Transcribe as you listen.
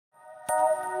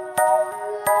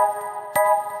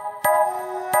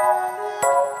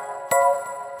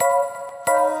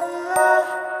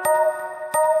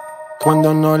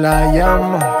Cuando no la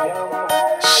llamo,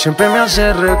 siempre me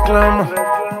hace reclamo.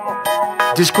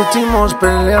 Discutimos,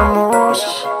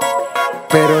 peleamos,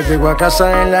 pero llego a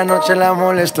casa en la noche, la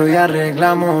molesto y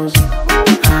arreglamos.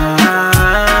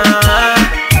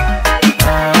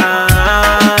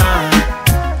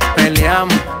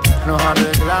 Peleamos, nos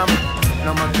arreglamos,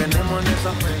 nos mantenemos en esa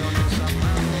pega.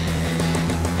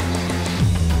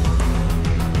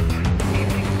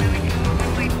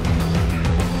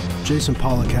 Jason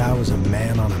Pollock was a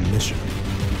man on a mission.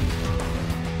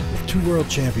 With 2 world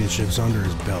championships under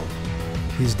his belt,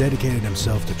 he's dedicated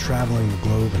himself to traveling the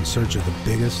globe in search of the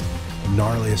biggest,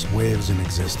 gnarliest waves in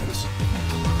existence.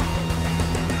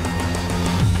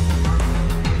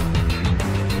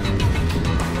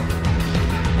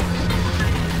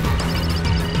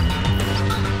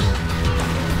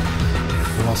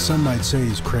 While some might say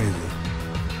he's crazy,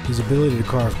 his ability to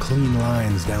carve clean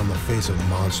lines down the face of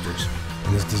monsters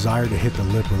and his desire to hit the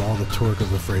lip with all the torque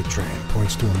of a freight train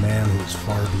points to a man who is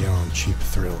far beyond cheap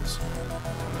thrills.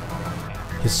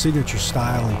 His signature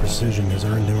style and precision has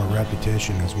earned him a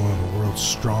reputation as one of the world's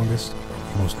strongest,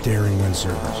 most daring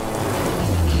windsurfers.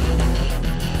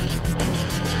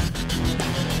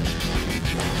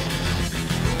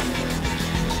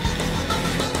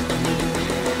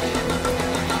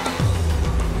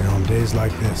 And on days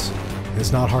like this,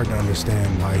 it's not hard to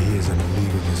understand why he is in a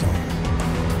league of his own.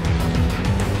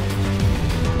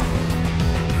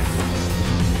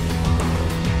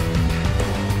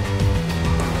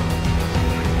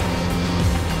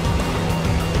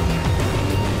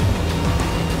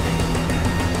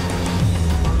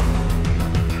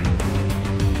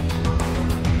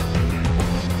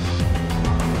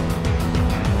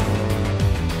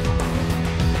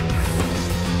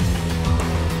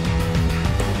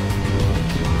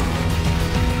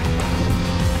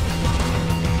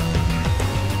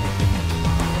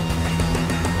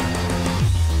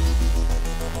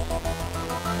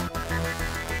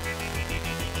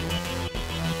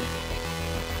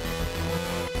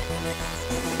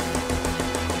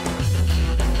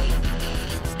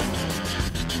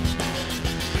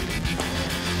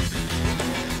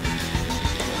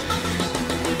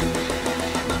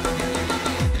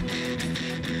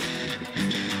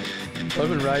 I've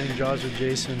been riding jaws with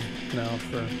Jason now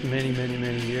for many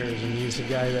years, and he's a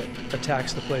guy that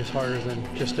attacks the place harder than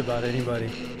just about anybody.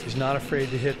 He's not afraid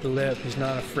to hit the lip. He's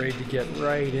not afraid to get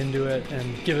right into it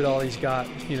and give it all he's got.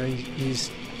 You know,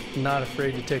 he's not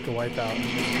afraid to take a wipe out.